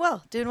 Doing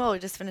well. We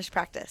just finished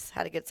practice.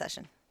 Had a good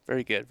session.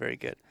 Very good, very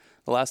good.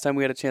 The last time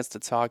we had a chance to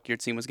talk, your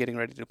team was getting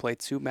ready to play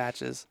 2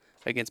 matches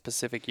against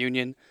Pacific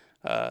Union.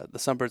 The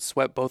Sunbirds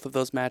swept both of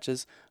those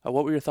matches.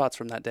 What were your thoughts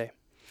from that day?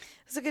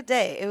 It was a good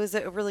day. It was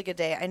a really good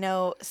day. I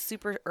know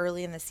super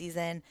early in the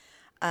season,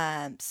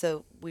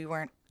 so we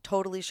weren't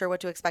totally sure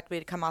what to expect. We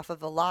had come off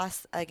of a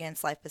loss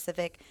against Life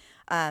Pacific,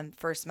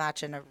 first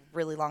match in a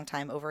really long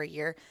time, over a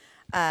year.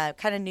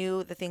 Kind of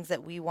knew the things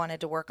that we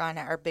wanted to work on.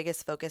 Our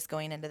biggest focus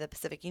going into the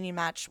Pacific Union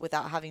match,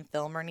 without having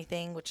film or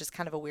anything, which is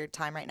kind of a weird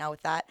time right now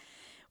with that,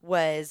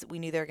 was we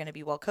knew they were going to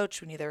be well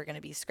coached. We knew they were going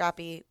to be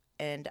scrappy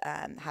and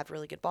have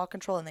really good ball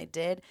control, and they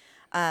did.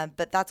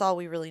 But that's all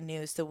we really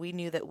knew. So we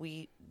knew that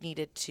we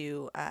needed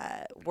to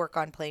work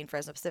on playing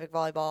Fresno Pacific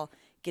volleyball,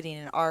 getting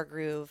in our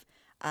groove,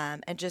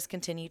 and just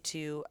continue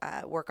to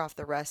work off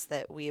the rest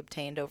that we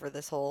obtained over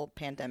this whole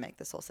pandemic,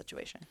 this whole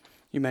situation.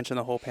 You mentioned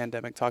the whole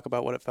pandemic. Talk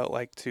about what it felt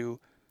like to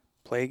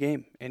play a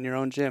game in your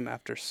own gym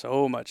after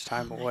so much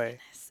time away.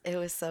 Goodness. It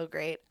was so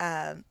great.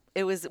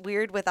 It was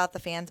weird without the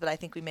fans, but I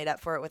think we made up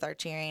for it with our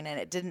cheering, and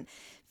it didn't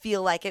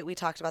feel like it. We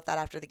talked about that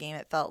after the game.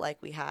 It felt like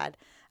we had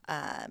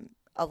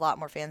a lot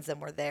more fans than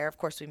were there. Of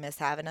course, we miss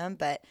having them,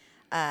 but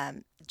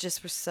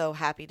just were so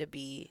happy to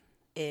be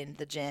in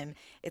the gym.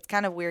 It's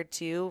kind of weird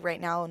too.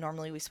 Right now,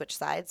 normally we switch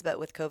sides, but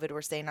with COVID,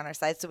 we're staying on our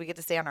side. So we get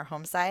to stay on our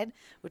home side,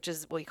 which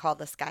is what we call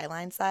the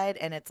Skyline side.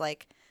 And it's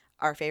like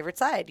our favorite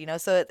side,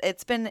 so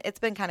it's been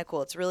kind of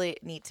cool. It's really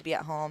neat to be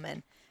at home,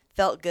 and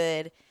felt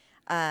good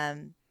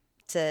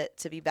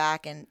to be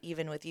back. And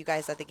even with you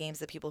guys at the games,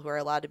 the people who are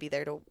allowed to be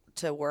there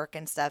to work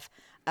and stuff,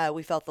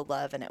 we felt the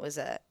love, and it was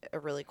a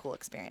really cool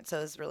experience. So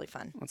it was really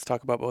fun. Let's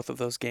talk about both of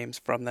those games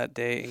from that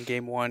day. In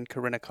game 1,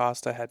 Corinna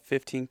Costa had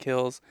 15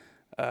 kills.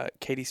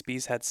 Katie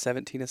Spies had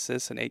 17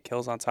 assists and 8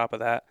 kills on top of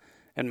that.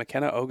 And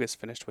McKenna Ogus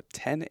finished with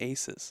 10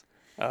 aces.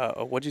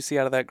 What did you see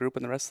out of that group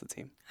and the rest of the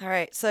team? All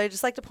right. So I'd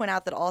just like to point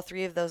out that all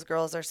 3 of those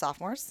girls are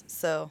sophomores.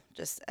 So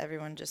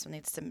everyone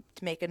needs to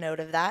make a note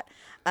of that.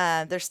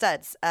 They're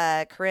studs.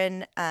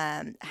 Corinne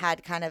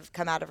had kind of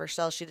come out of her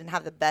shell. She didn't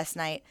have the best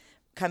night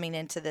coming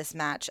into this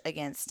match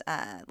against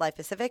Life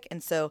Pacific.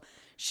 And so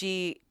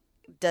she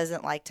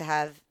doesn't like to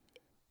have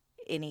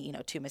any,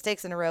 2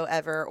 mistakes in a row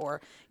ever,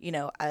 or,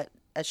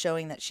 a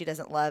showing that she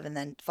doesn't love and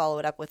then follow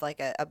it up with like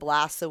a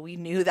blast. So we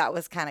knew that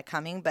was kind of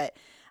coming, but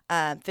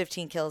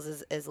 15 kills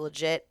is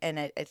legit. And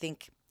I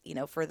think,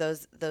 for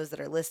those that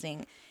are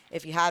listening,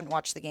 if you hadn't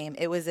watched the game,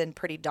 it was in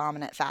pretty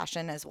dominant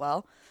fashion as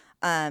well.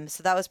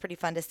 So that was pretty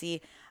fun to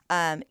see.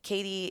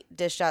 Katie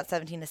dished out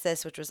 17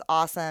 assists, which was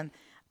awesome,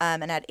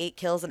 and had 8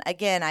 kills. And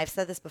again, I've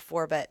said this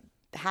before, but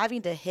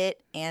having to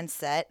hit and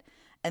set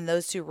and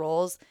those 2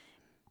 roles,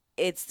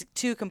 it's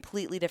 2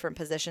 completely different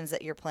positions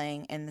that you're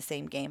playing in the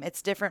same game.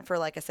 It's different for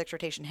like a 6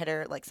 rotation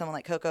hitter, like someone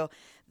like Coco.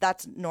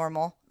 That's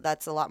normal.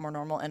 That's a lot more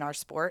normal in our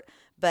sport.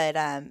 But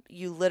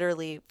you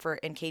literally,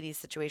 in Katie's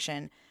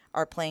situation,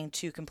 are playing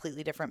 2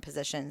 completely different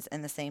positions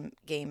in the same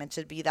game. And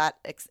to be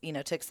that,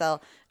 to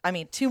excel,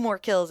 2 more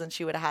kills and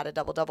she would have had a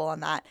double-double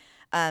on that.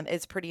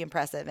 It's pretty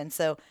impressive. And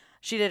so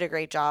she did a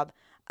great job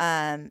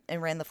and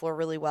ran the floor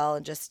really well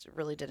and just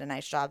really did a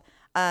nice job.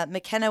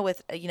 McKenna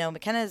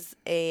is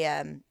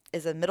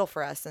a middle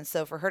for us. And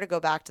so for her to go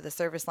back to the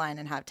service line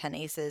and have 10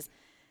 aces,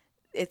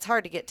 it's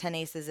hard to get 10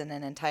 aces in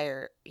an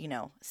entire,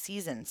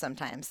 season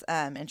sometimes.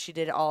 And she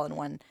did it all in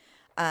one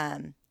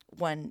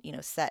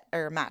set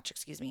or match,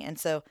 And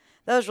so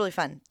that was really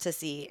fun to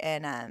see.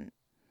 And,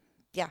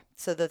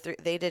 so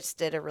they just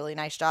did a really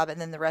nice job. And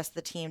then the rest of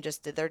the team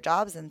just did their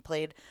jobs and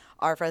played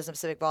our Fresno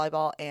Pacific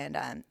volleyball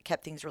and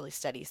kept things really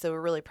steady. So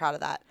we're really proud of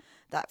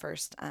that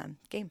first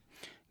game.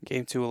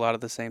 Game 2, a lot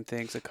of the same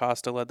things.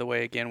 Acosta led the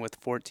way again with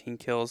 14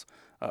 kills.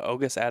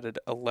 Ogus added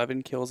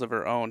 11 kills of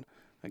her own.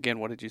 Again,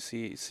 what did you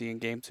see in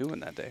Game 2 in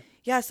that day?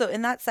 Yeah, so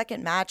in that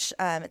second match,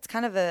 it's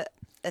kind of a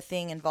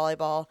thing in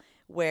volleyball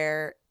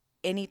where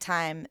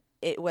anytime,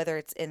 whether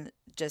it's in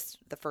just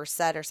the first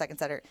set or second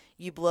set,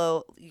 you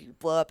blow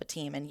up a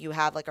team and you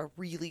have like a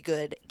really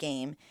good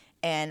game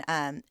and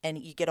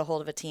you get a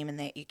hold of a team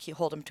and you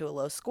hold them to a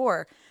low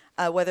score.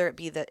 Whether it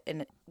be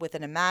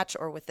within a match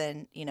or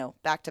within,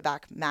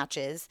 back-to-back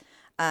matches,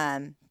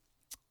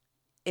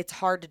 it's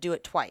hard to do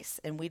it twice.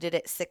 And we did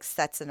it 6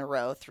 sets in a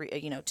row,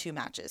 2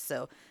 matches.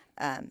 So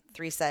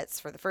 3 sets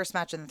for the first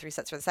match and then 3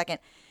 sets for the second.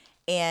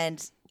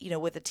 And,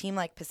 with a team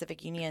like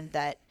Pacific Union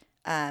that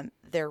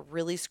they're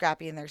really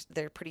scrappy and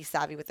they're pretty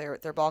savvy with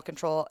their ball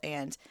control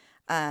and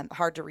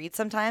hard to read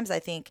sometimes, I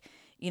think,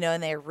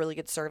 and they're a really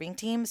good serving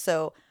team.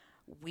 So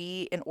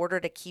we, in order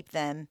to keep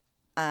them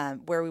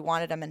where we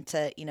wanted them and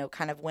to,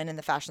 kind of win in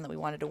the fashion that we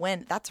wanted to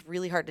win, that's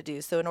really hard to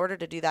do. So in order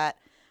to do that,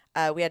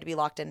 we had to be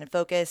locked in and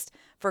focused.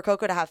 For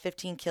Coco to have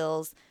 15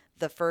 kills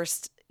the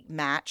first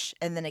match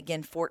and then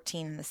again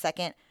 14 in the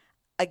second,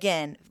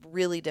 again,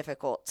 really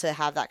difficult to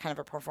have that kind of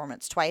a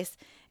performance twice.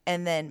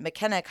 And then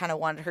McKenna kind of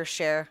wanted her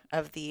share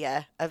of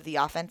the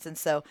offense, and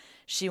so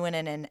she went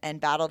in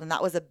and battled, and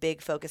that was a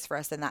big focus for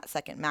us in that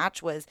second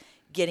match, was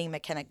getting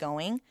McKenna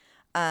going.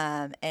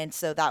 And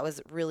so that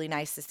was really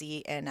nice to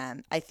see.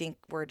 And, I think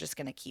we're just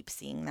going to keep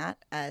seeing that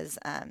as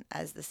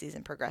the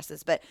season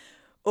progresses. But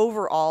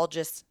overall,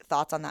 just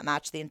thoughts on that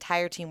match. The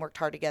entire team worked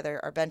hard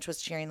together. Our bench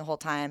was cheering the whole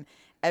time.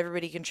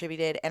 Everybody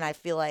contributed. And I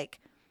feel like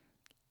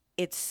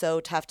it's so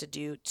tough to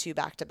do 2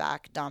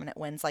 back-to-back dominant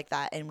wins like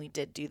that. And we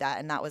did do that.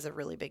 And that was a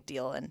really big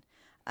deal. And,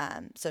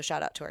 so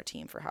shout out to our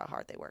team for how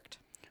hard they worked.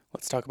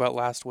 Let's talk about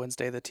last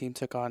Wednesday. The team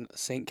took on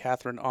St.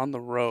 Catherine on the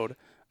road.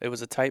 It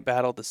was a tight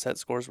battle. The set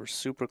scores were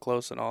super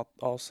close in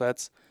all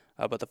sets,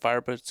 but the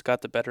Firebirds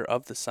got the better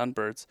of the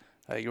Sunbirds.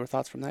 Your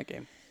thoughts from that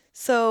game?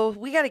 So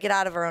we got to get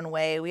out of our own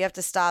way. We have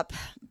to stop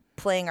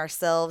playing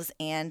ourselves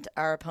and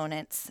our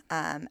opponents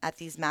at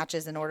these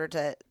matches in order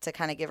to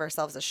kind of give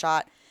ourselves a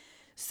shot.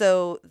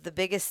 So the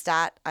biggest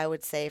stat I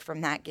would say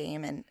from that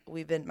game, and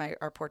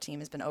our poor team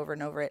has been over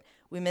and over it,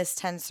 we missed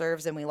 10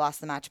 serves and we lost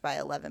the match by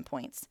 11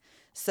 points.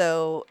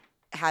 So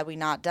had we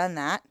not done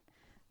that,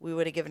 we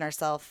would have given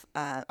ourselves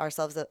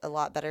a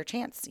lot better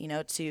chance,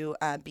 to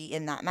be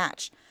in that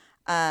match.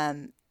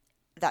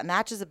 That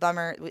match is a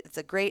bummer. It's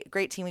a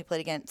great team we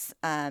played against.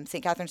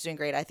 St. Catherine's doing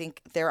great. I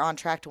think they're on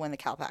track to win the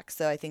CalPAC.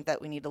 So I think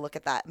that we need to look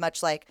at that,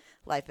 much like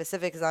Life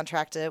Pacific is on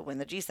track to win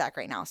the GSAC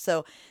right now.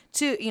 So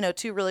two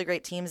really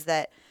great teams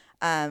that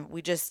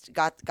we just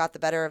got the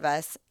better of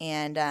us.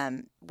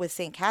 And with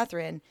St.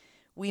 Catherine,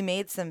 we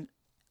made some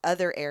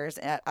other errors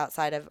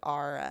outside of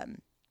our,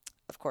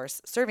 of course,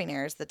 serving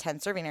errors, the 10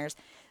 serving errors,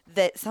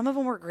 that some of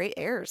them were great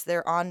errors.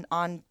 They're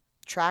on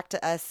track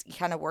to us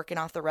kind of working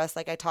off the rust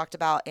like I talked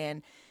about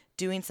and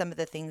doing some of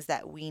the things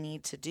that we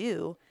need to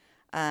do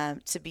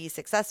to be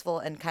successful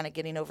and kind of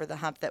getting over the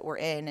hump that we're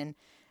in and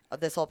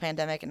this whole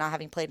pandemic and not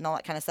having played and all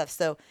that kind of stuff.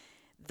 So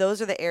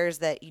those are the errors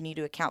that you need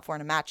to account for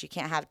in a match. You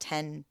can't have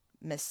 10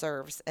 missed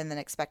serves and then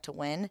expect to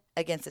win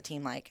against a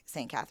team like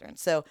St. Catherine.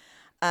 So,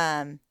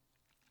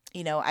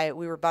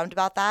 we were bummed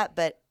about that,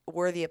 but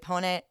we're the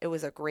opponent. It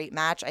was a great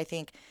match. I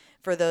think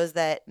for those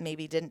that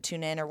maybe didn't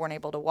tune in or weren't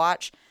able to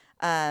watch,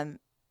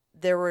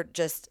 there were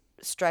just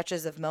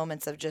stretches of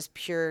moments of just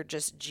pure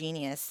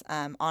genius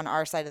on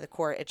our side of the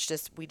court. It's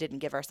just we didn't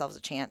give ourselves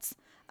a chance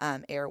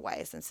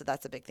air-wise, and so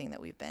that's a big thing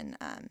that we've been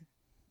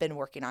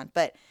working on.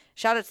 But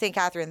shout out to St.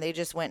 Catherine. They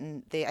just went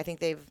and I think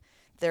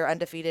they're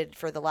undefeated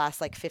for the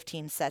last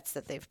 15 sets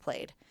that they've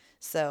played.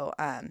 So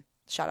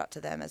shout out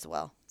to them as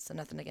well. So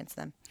nothing against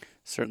them.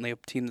 Certainly a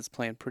team that's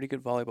playing pretty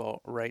good volleyball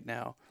right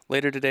now.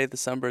 Later today, the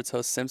Sunbirds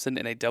host Simpson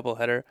in a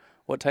doubleheader.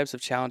 What types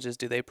of challenges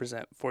do they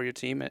present for your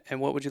team, and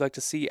what would you like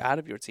to see out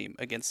of your team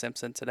against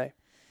Simpson today?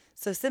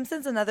 So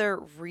Simpson's another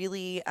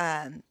really,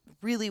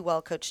 really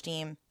well-coached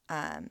team.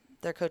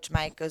 Their coach,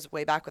 Mike, goes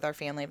way back with our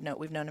family.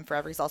 We've known him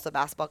forever. He's also a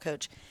basketball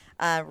coach.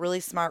 Really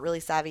smart, really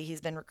savvy.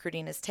 He's been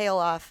recruiting his tail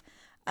off,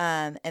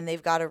 and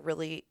they've got a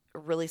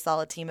really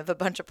solid team of a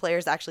bunch of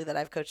players, actually, that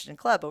I've coached in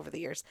club over the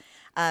years,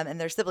 and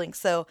their siblings.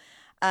 So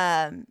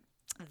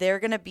they're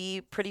going to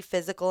be pretty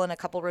physical in a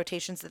couple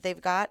rotations that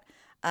they've got.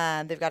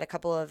 They've got a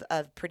couple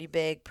of pretty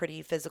big,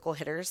 pretty physical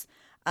hitters.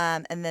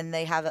 And then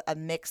they have a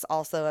mix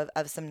also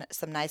of some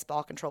nice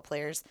ball control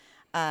players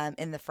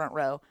in the front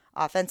row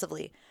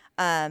offensively.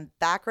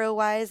 Back row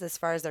wise, as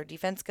far as their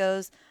defense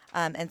goes,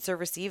 and serve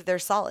receive, they're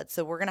solid.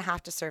 So we're going to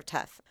have to serve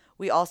tough.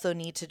 We also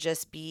need to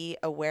just be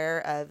aware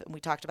of, and we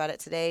talked about it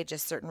today,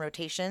 just certain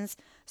rotations,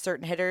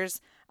 certain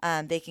hitters,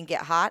 they can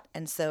get hot.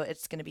 And so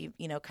it's going to be,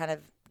 kind of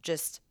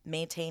just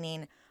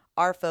maintaining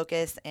our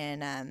focus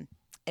and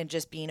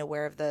just being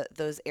aware of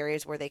those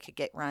areas where they could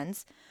get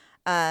runs.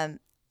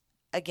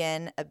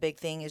 Again, a big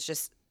thing is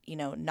just,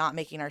 not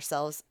making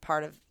ourselves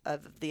part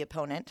of the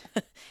opponent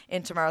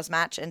in tomorrow's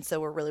match. And so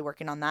we're really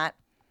working on that.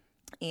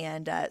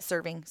 And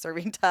serving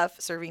tough,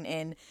 serving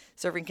in,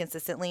 serving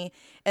consistently.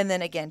 And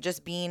then, again,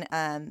 just being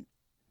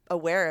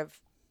aware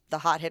of the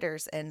hot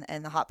hitters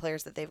and the hot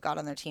players that they've got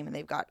on their team, and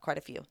they've got quite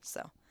a few.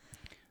 So,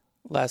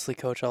 lastly,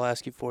 Coach, I'll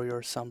ask you for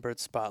your Sunbird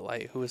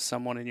spotlight. Who is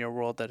someone in your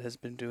world that has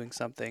been doing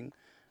something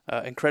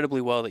incredibly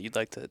well that you'd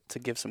like to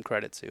give some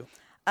credit to?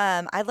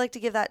 I'd like to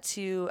give that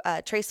to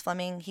Trace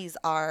Fleming. He's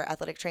our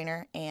athletic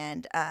trainer,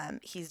 and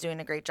he's doing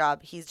a great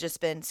job. He's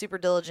just been super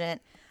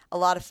diligent, a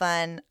lot of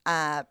fun,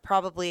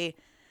 probably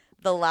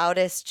the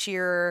loudest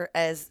cheerer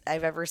as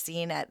I've ever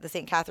seen at the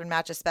St. Catherine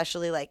match,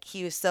 especially. Like,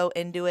 he was so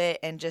into it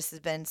and just has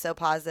been so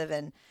positive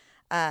and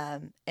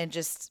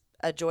just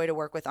a joy to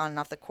work with on and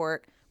off the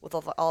court with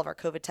all of our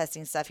COVID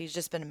testing stuff. He's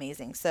just been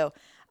amazing. So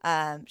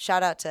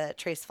shout out to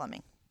Trace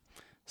Fleming.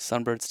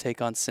 Sunbirds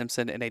take on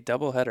Simpson in a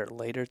doubleheader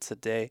later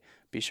today.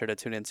 Be sure to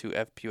tune into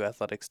FPU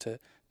Athletics to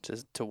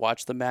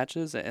watch the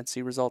matches and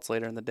see results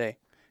later in the day.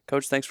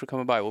 Coach, thanks for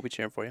coming by. We'll be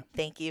cheering for you.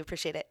 Thank you.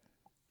 Appreciate it.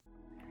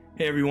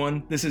 Hey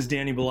everyone, this is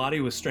Danny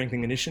Bellotti with Strength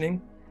and Conditioning.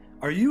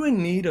 Are you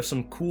in need of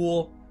some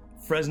cool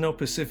Fresno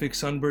Pacific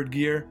Sunbird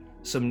gear,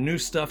 some new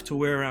stuff to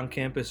wear around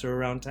campus or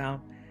around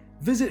town?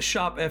 Visit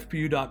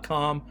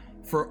shopfpu.com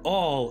for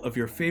all of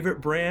your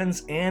favorite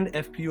brands and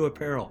FPU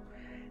apparel.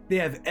 They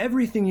have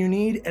everything you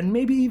need and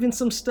maybe even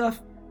some stuff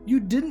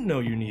you didn't know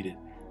you needed.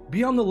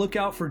 Be on the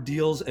lookout for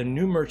deals and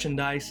new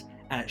merchandise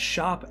at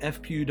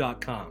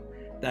shopfpu.com.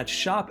 That's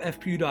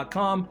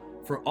shopfpu.com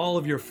for all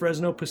of your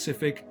Fresno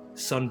Pacific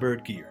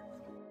Sunbird gear.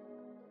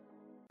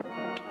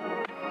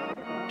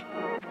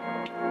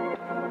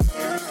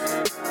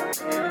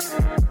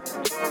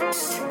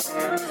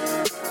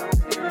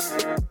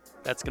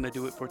 That's going to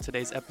do it for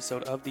today's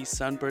episode of the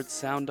Sunbird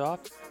Sound Off.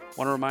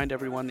 Want to remind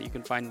everyone that you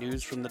can find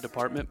news from the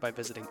department by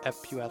visiting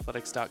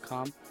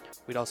fpuathletics.com.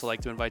 We'd also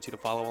like to invite you to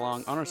follow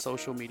along on our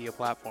social media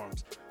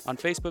platforms. On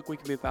Facebook, we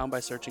can be found by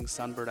searching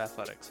Sunbird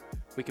Athletics.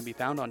 We can be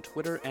found on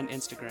Twitter and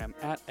Instagram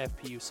at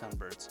FPU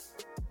Sunbirds.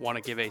 Want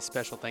to give a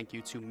special thank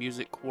you to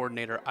music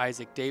coordinator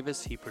Isaac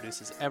Davis. He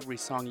produces every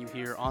song you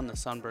hear on the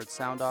Sunbird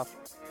Sound Off.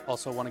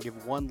 Also want to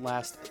give one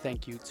last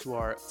thank you to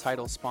our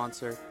title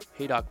sponsor,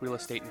 Haydock Real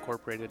Estate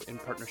Incorporated, in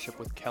partnership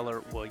with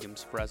Keller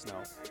Williams Fresno.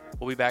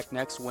 We'll be back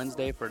next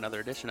Wednesday for another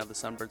edition of the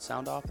Sunbird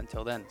Sound Off.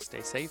 Until then,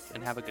 stay safe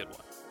and have a good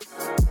one.